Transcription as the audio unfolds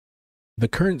the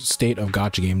current state of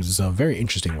gacha games is a very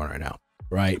interesting one right now,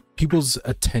 right? People's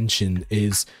attention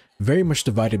is very much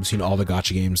divided between all the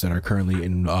gacha games that are currently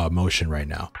in motion right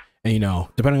now. And, you know,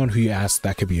 depending on who you ask,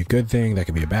 that could be a good thing, that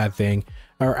could be a bad thing,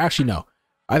 or actually, no.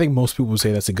 I think most people would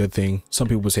say that's a good thing. Some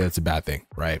people would say that's a bad thing,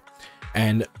 right?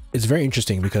 And it's very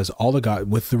interesting because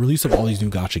with the release of all these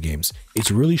new gacha games, it's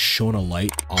really shown a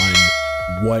light on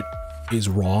what is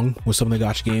wrong with some of the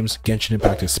gacha games, Genshin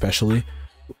Impact especially,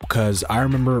 because I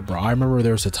remember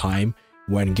there was a time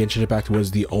when Genshin Impact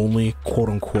was the only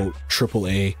quote-unquote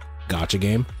AAA gacha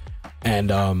game. And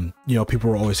you know, people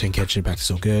were always saying Genshin Impact is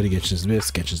so good, Genshin is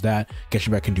this, Genshin is that, Genshin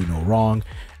Impact can do no wrong.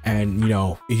 And you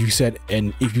know, if you said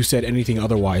anything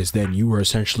otherwise, then you were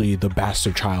essentially the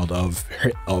bastard child of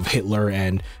Hitler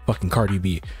and fucking Cardi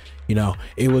B. You know,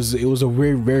 it was a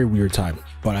very, very weird time.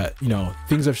 But you know,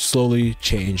 things have slowly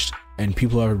changed, and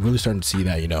people are really starting to see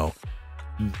that, you know,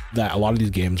 that a lot of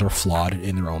these games are flawed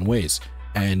in their own ways.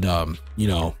 And you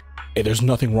know, there's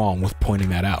nothing wrong with pointing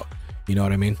that out. You know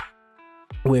what I mean?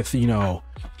 With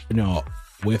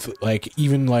with like,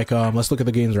 even like let's look at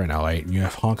the games right now. Like, you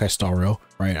have Honkai Star Rail,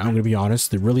 right? I'm gonna be honest,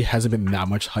 there really hasn't been that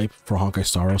much hype for Honkai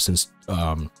Star Rail since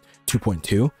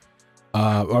 2.2.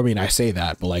 I mean, I say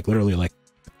that, but like literally like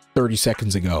 30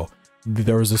 seconds ago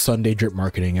there was a Sunday drip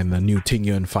marketing and the new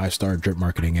Tingyun 5-star drip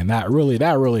marketing, and that really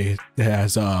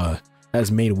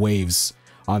has made waves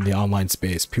on the online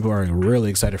space. People are really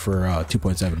excited for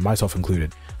 2.7, myself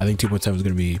included. I think 2.7 is going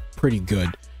to be pretty good.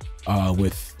 I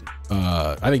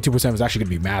think 2.7 is actually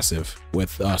going to be massive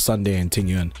with Sunday and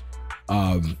Tingyun.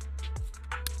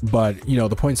 But you know,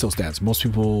 the point still stands. Most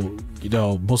people, you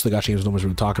know, most of the gacha games no one's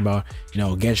really talking about. You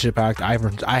know, Genshin Impact,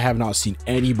 I have not seen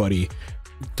anybody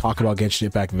talk about Genshin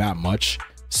Impact that much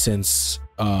since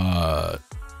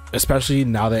especially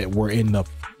now that we're in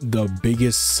the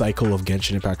biggest cycle of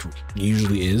Genshin Impact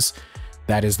usually is.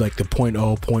 That is like the 0.0,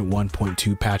 0.1,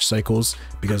 0.2 patch cycles,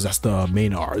 because that's the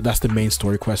main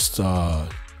story quest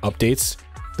updates.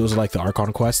 Those are like the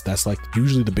Archon quests. That's like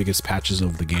usually the biggest patches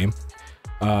of the game.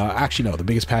 Actually no, the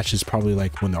biggest patch is probably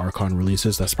like when the Archon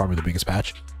releases. That's probably the biggest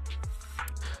patch.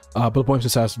 But the point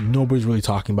is, nobody's really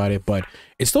talking about it, but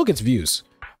it still gets views.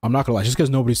 I'm not gonna lie, just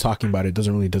because nobody's talking about it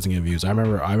doesn't get views. I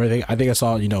think I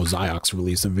saw, you know, Ziox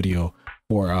release a video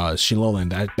for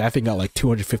Shilolan. That thing got like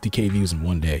 250k views in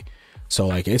one day. So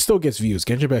like, it still gets views.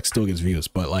 Genshin Impact still gets views,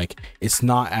 but like, it's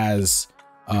not as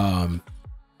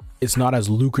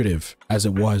lucrative as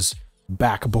it was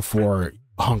back before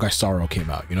Honkai Star Rail came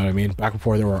out. You know what I mean? Back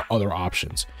before there were other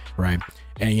options, right?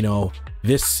 And you know,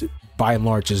 this by and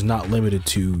large is not limited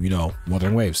to, you know,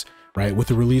 Wuthering Waves, right? With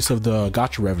the release of the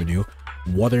gacha revenue,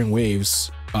 Wuthering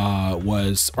Waves with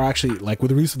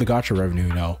the release of the gacha revenue,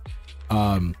 you know,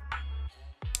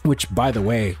 which by the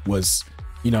way was,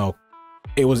 you know,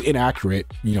 it was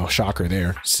inaccurate, you know, shocker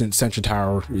there, since Sensor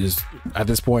Tower is at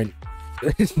this point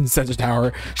Sensor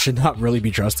Tower should not really be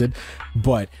trusted,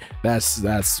 but that's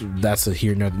neither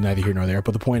here nor there.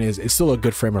 But the point is, it's still a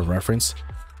good frame of reference.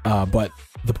 But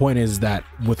the point is that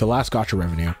with the last gacha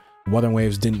revenue, Wuthering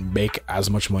Waves didn't make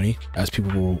as much money as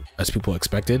people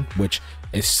expected, which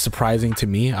is surprising to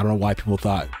me. I don't know why people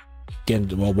thought, again,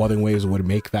 well, Wuthering Waves would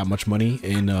make that much money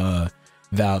in the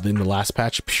last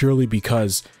patch, purely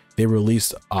because they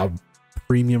released a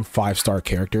premium 5-star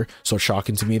character. So it's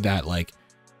shocking to me that like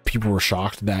people were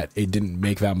shocked that it didn't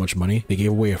make that much money. They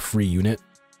gave away a free unit,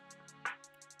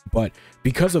 but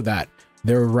because of that,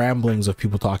 there are ramblings of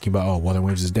people talking about, oh, Wuthering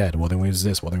Waves is dead, Wuthering Waves is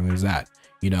this, Wuthering Waves is that,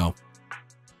 you know.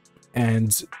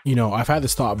 And you know, I've had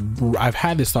this thought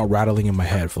rattling in my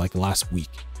head for like the last week,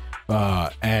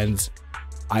 and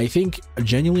I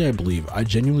genuinely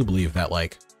believe that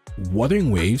like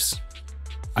Wuthering Waves,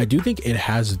 I do think it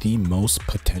has the most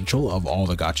potential of all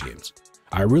the gacha games.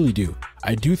 I really do.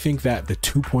 I do think that the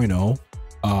 2.0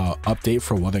 update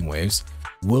for Wuthering Waves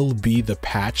will be the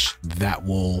patch that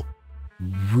will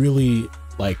really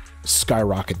like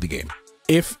skyrocket the game,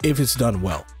 if it's done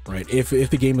well, right? If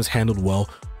the game is handled well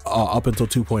up until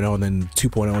 2.0, and then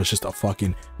 2.0 is just a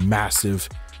fucking massive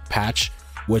patch,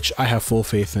 which I have full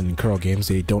faith in Kuro Games.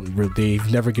 They haven't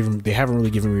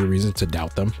really given me a reason to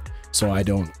doubt them. So I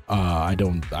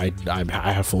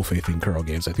have full faith in Kuro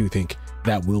Games. I do think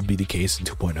that will be the case in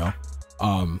 2.0.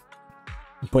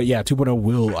 But yeah,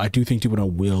 2.0 I do think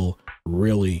 2.0 will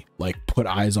really like put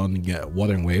eyes on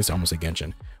Wuthering Waves. I almost say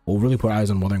Genshin. Will really put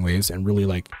eyes on Wuthering Waves and really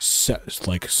like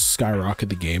skyrocket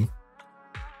the game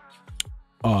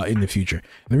in the future.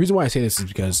 And the reason why I say this is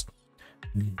because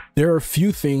there are a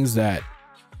few things that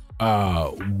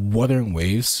Wuthering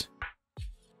Waves,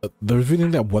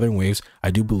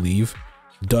 I do believe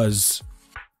does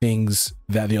things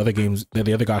that the other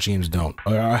gacha games don't,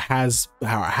 or has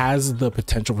the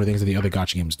potential for things that the other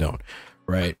gacha games don't,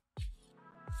 right?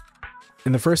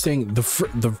 And the first thing,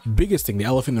 the biggest thing, the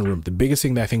elephant in the room, the biggest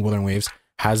thing that I think Wuthering Waves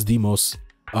has the most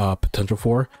potential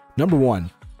for, number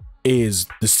one, is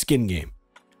the skin game.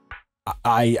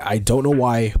 I don't know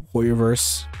why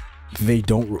Hoyoverse, they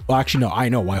don't, well, actually no, I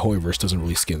know why Hoyoverse doesn't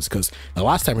release skins, because the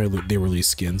last time they released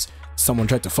skins, someone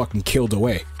tried to fucking kill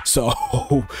Doe. So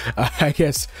I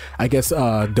guess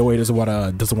Doe doesn't want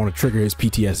to trigger his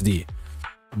PTSD.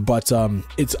 But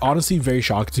it's honestly very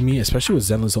shocking to me, especially with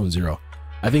Zenless Zone Zero.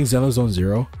 I think Zenless Zone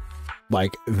Zero,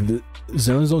 like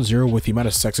Zenless Zone Zero, with the amount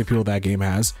of sex appeal that game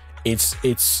has,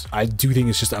 it's I do think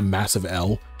it's just a massive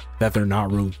L that they're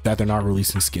not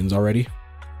releasing skins already.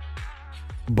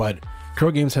 But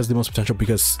Kuro Games has the most potential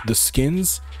because the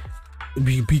skins,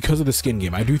 because of the skin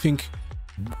game. I do think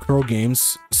Kuro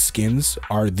Games skins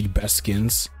are the best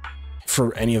skins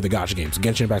for any of the gacha games,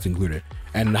 Genshin Impact included.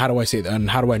 And how do I say that? And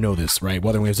how do I know this, right?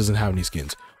 Wuthering Waves doesn't have any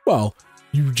skins. Well,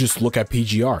 you just look at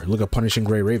PGR, look at Punishing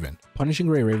Gray Raven. Punishing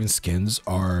Gray Raven skins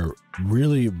are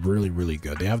really, really, really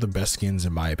good. They have the best skins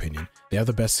in my opinion. They have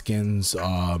the best skins,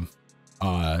 and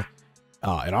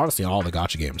honestly, all the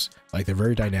gacha games. Like, they're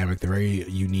very dynamic, they're very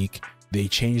unique. They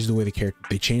change the way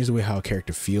they change the way how a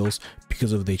character feels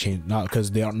because of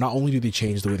not only do they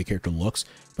change the way the character looks,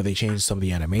 but they change some of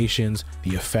the animations,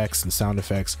 the effects and sound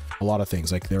effects, a lot of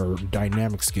things. Like, they're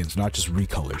dynamic skins, not just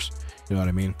recolors. You know what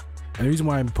I mean? And the reason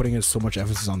why I'm putting so much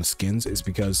emphasis on the skins is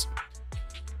because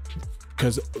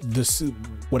this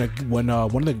when the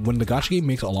gacha game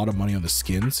makes a lot of money on the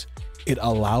skins, it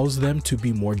allows them to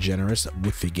be more generous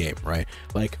with the game, right?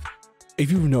 Like,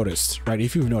 if you've noticed,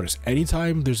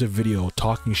 anytime there's a video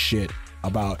talking shit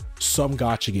about some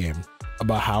gacha game,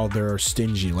 about how they're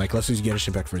stingy, like let's use Genshin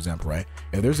Impact for example, right?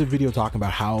 If there's a video talking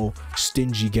about how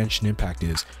stingy Genshin Impact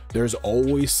is, there's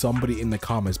always somebody in the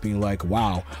comments being like,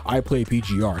 wow, I play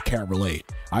PGR, can't relate,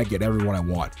 I get everyone I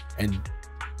want. And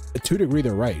to a degree,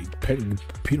 they're right.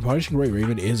 Punishing Gray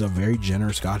Raven is a very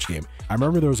generous gacha game. I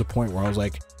remember there was a point where I was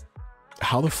like,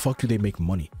 how the fuck do they make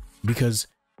money? Because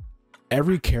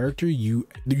every character you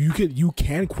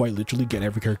can quite literally get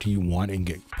every character you want and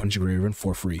get Punishing Gray Raven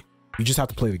for free. You just have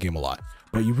to play the game a lot,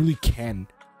 but you really can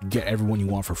get everyone you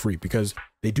want for free because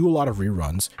they do a lot of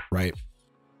reruns, right?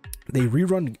 They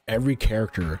rerun every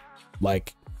character.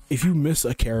 Like, if you miss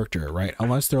a character, right,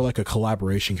 unless they're like a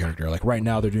collaboration character, like right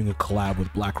now they're doing a collab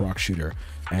with Black Rock Shooter,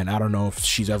 and I don't know if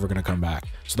she's ever gonna come back.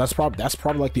 So that's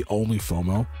probably like the only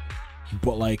FOMO.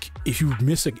 But like, if you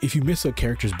miss a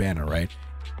character's banner, right,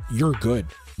 you're good,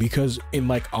 because in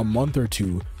like a month or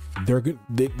two, they're good.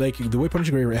 Like, the way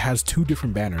Punishing Gray Raven has two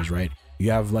different banners, right?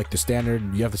 You have like the standard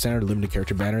limited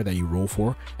character banner that you roll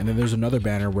for, and then there's another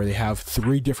banner where they have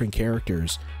 3 different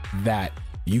characters that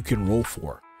you can roll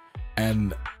for,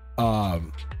 and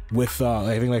with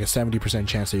I think like a 70%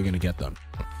 chance that you're gonna get them.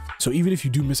 So even if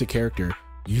you do miss a character,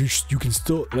 you can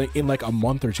still, like, in like a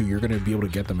month or two, you're gonna be able to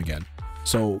get them again.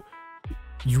 So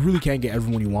you really can't get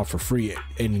everyone you want for free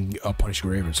in Punishing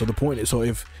Raven. So the point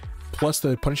is, plus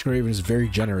the Punishing Raven is very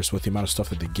generous with the amount of stuff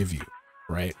that they give you,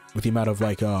 right? With the amount of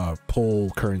like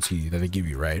pull currency that they give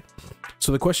you, right?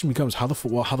 So the question becomes, how the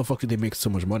fuck did they make so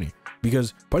much money?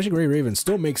 Because Punishing Raven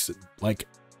still makes like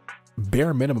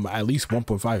bare minimum at least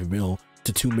 1.5 mil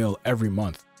to 2 mil every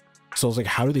month. So it's like,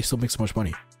 how do they still make so much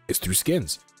money? It's through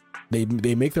skins. They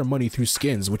make their money through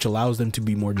skins, which allows them to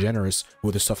be more generous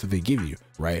with the stuff that they give you,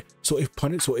 right? So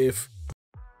if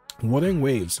Wuthering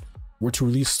Waves were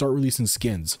to start releasing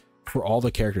skins for all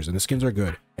the characters, and the skins are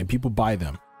good and people buy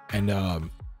them, and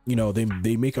you know,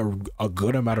 they make a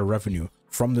good amount of revenue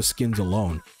from the skins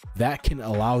alone, that can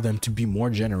allow them to be more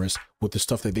generous with the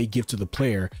stuff that they give to the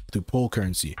player through pull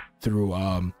currency, through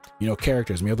you know,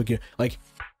 characters, and be able to get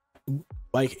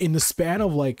like in the span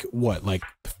of like what, like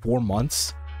 4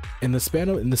 months, in the span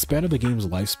of the game's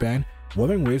lifespan,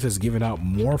 Wuthering Waves has given out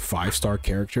more 5-star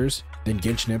characters than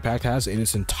Genshin Impact has in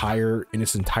its entire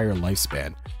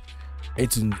lifespan.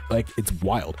 It's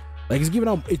wild. Like, it's given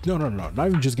out, no, not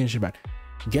even just Genshin Impact.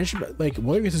 Like,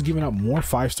 Wuthering Waves has given out more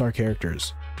 5-star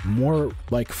characters, more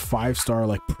like 5-star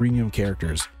like premium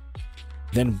characters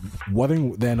than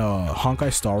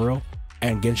Honkai Star Rail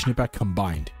and Genshin Impact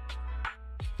combined.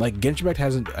 Like, Genshin Impact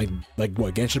hasn't, like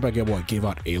what Genshin Impact gave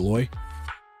out Aloy,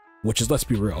 which is, let's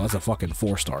be real, that's a fucking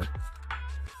 4-star.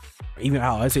 Even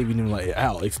I'd say, even like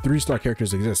if 3-star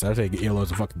characters exist, I'd say Aloy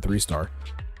is a fucking 3-star.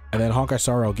 And then Honkai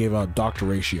Star Rail gave out Dr.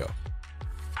 Ratio,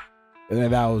 and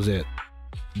then that was it.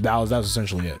 That was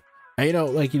essentially it. And you know,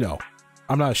 like, you know,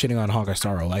 I'm not shitting on Honkai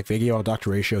Star Rail. Like, they gave out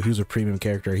Dr. Ratio, he was a premium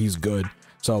character, he's good,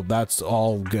 so that's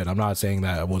all good. I'm not saying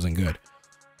that it wasn't good,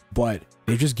 but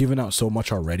they've just given out so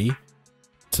much already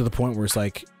to the point where it's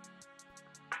like,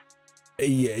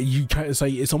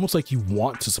 it's almost like you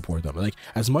want to support them, like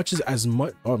as much,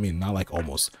 I mean, not like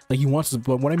almost, like you want to,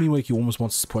 but what I mean, like you almost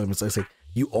want to support them, it's like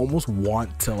you almost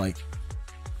want to like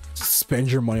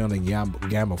spend your money on the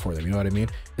gamble for them, you know what I mean?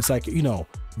 It's like, you know,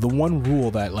 the one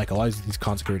rule that like a lot of these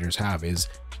content creators have is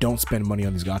don't spend money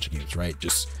on these gacha games, right?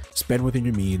 Just spend within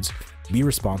your means, be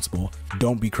responsible,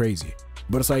 don't be crazy.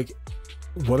 But it's like,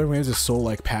 Wuthering Waves is so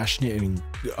like passionate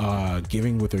and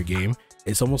giving with their game,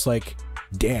 it's almost like,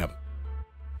 damn,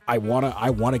 I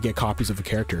wanna get copies of a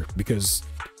character because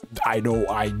I know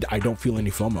I don't feel any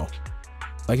FOMO.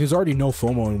 Like there's already no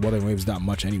FOMO in Wuthering Waves that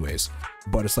much anyways,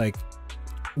 but it's like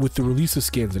with the release of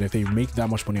skins, and if they make that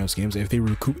much money on skins, if they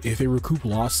recoup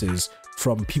losses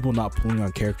from people not pulling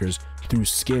on characters through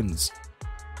skins,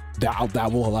 that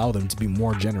will allow them to be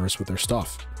more generous with their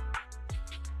stuff,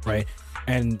 right?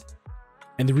 And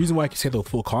the reason why I can say the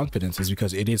full confidence is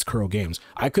because it is Kuro Games.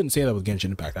 I couldn't say that with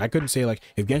Genshin Impact. I couldn't say like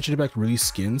if Genshin Impact released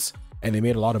skins and they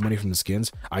made a lot of money from the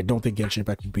skins, I don't think Genshin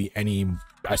Impact would be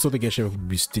I still think Genshin Impact would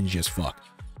be stingy as fuck.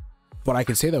 But I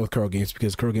can say that with Kuro Games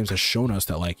because Kuro Games has shown us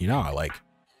that, like, you know, like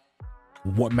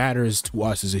what matters to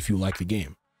us is if you like the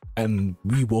game, and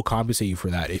we will compensate you for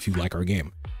that if you like our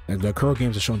game. And the Kuro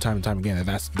Games have shown time and time again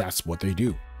that that's what they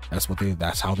do.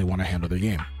 That's how they want to handle their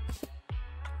game,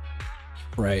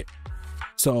 right?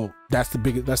 So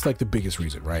that's like the biggest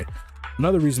reason, right?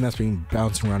 Another reason that's been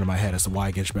bouncing around in my head as to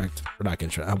why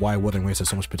why Wuthering Waves has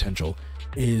so much potential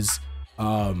is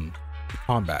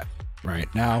combat. Right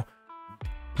now,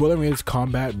 Wuthering Waves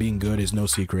combat being good is no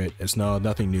secret. It's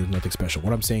nothing new, nothing special.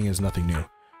 What I'm saying is nothing new,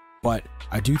 but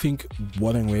I do think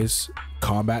Wuthering Waves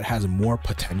combat has more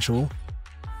potential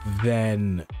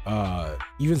than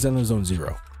even Zenless Zone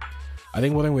Zero. I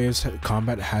think Wuthering Waves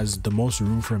combat has the most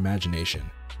room for imagination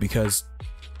because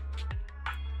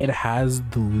it has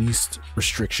the least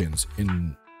restrictions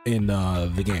in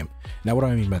the game. Now, what do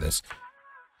I mean by this?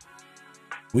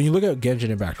 When you look at Genshin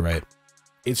Impact, right,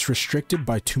 it's restricted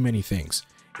by too many things.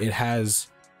 It has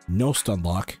no stun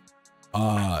lock.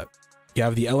 You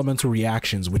have the elemental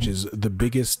reactions, which is the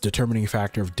biggest determining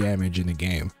factor of damage in the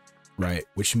game, right?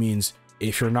 Which means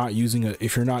if you're using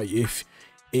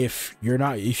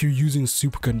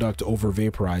Superconduct over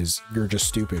Vaporize, you're just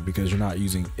stupid because you're not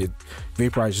using it.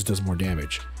 Vaporize just does more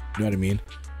damage. You know what I mean?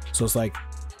 So it's like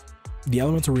the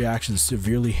elemental reactions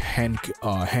severely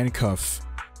handcuff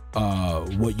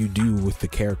what you do with the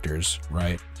characters,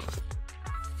 right?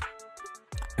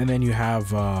 And then you have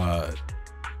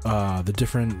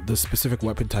the specific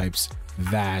weapon types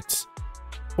that,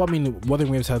 well, I mean,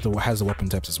 Wuthering Waves has the weapon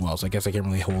types as well, so I guess I can't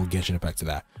really hold Genshin Impact to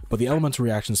that. But the elemental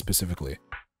reactions specifically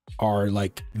are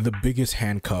like the biggest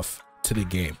handcuff to the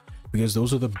game because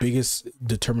those are the biggest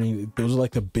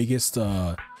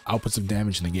outputs of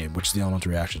damage in the game, which is the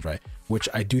elemental reactions, right? Which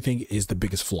I do think is the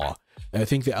biggest flaw. And I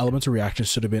think the elemental reactions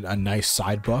should have been a nice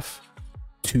side buff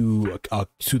to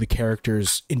the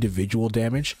character's individual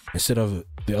damage instead of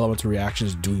the elemental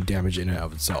reactions doing damage in and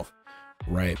of itself,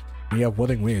 right? When you have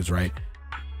Wuthering Waves, right,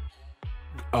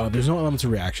 there's no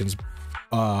elemental reactions,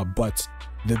 but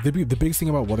the biggest thing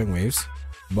about Wuthering Waves,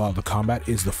 about the combat,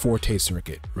 is the Forte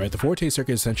Circuit, right? The Forte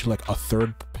Circuit is essentially like a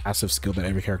third passive skill that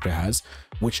every character has,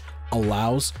 which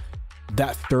allows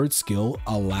that third skill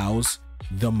allows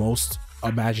the most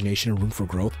imagination and room for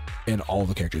growth in all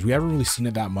the characters. We haven't really seen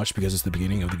it that much because it's the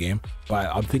beginning of the game, but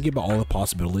I'm thinking about all the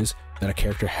possibilities that a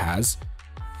character has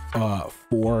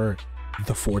for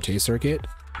the Forte Circuit,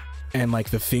 and like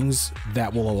the things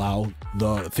that will allow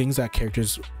the things that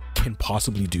characters can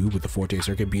possibly do with the Forte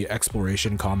Circuit, be it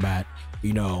exploration, combat,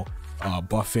 you know,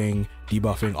 buffing,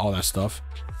 debuffing, all that stuff,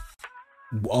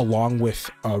 along with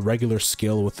a regular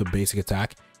skill with the basic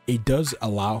attack. It does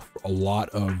allow for a lot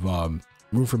of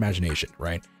room for imagination,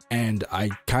 right? And I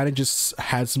kind of just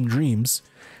had some dreams.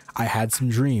 I had some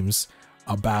dreams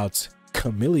about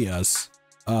Camellia's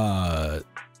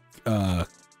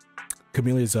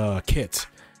kit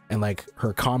and like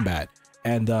her combat,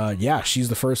 and yeah, she's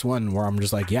the first one where I'm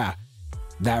just like, yeah,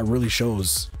 that really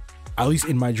shows, at least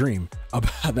in my dream,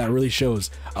 about that really shows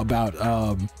about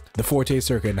the Forte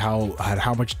Circuit and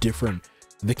how much different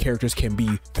the characters can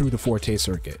be through the Forte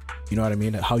Circuit. You know what I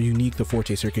mean? How unique the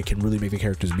Forte Circuit can really make the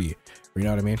characters be. You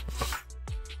know what I mean?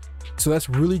 So that's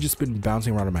really just been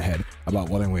bouncing around in my head about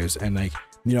Wuthering Waves, and like,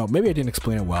 you know, maybe I didn't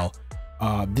explain it well.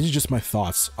 This is just my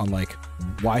thoughts on like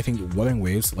why I think Wuthering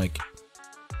Waves, like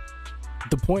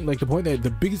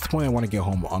the biggest point I want to get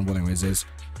home on Wuthering Waves is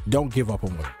don't give up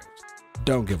on Wuthering Waves.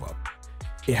 Don't give up.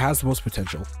 It has the most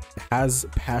potential. It has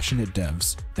passionate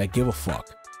devs that give a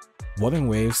fuck. Wuthering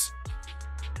Waves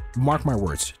mark my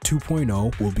words,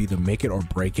 2.0 will be the make it or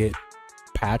break it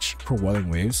patch for Wuthering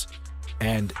Waves.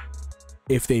 And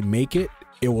if they make it,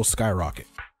 it will skyrocket.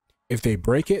 If they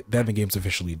break it, then the game's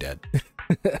officially dead.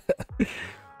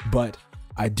 But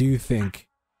I do think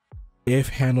if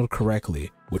handled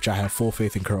correctly, which I have full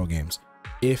faith in Kuro Games,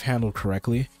 if handled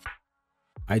correctly,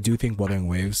 I do think Wuthering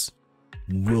Waves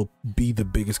will be the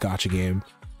biggest gacha game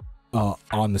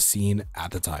on the scene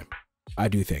at the time. I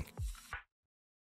do think.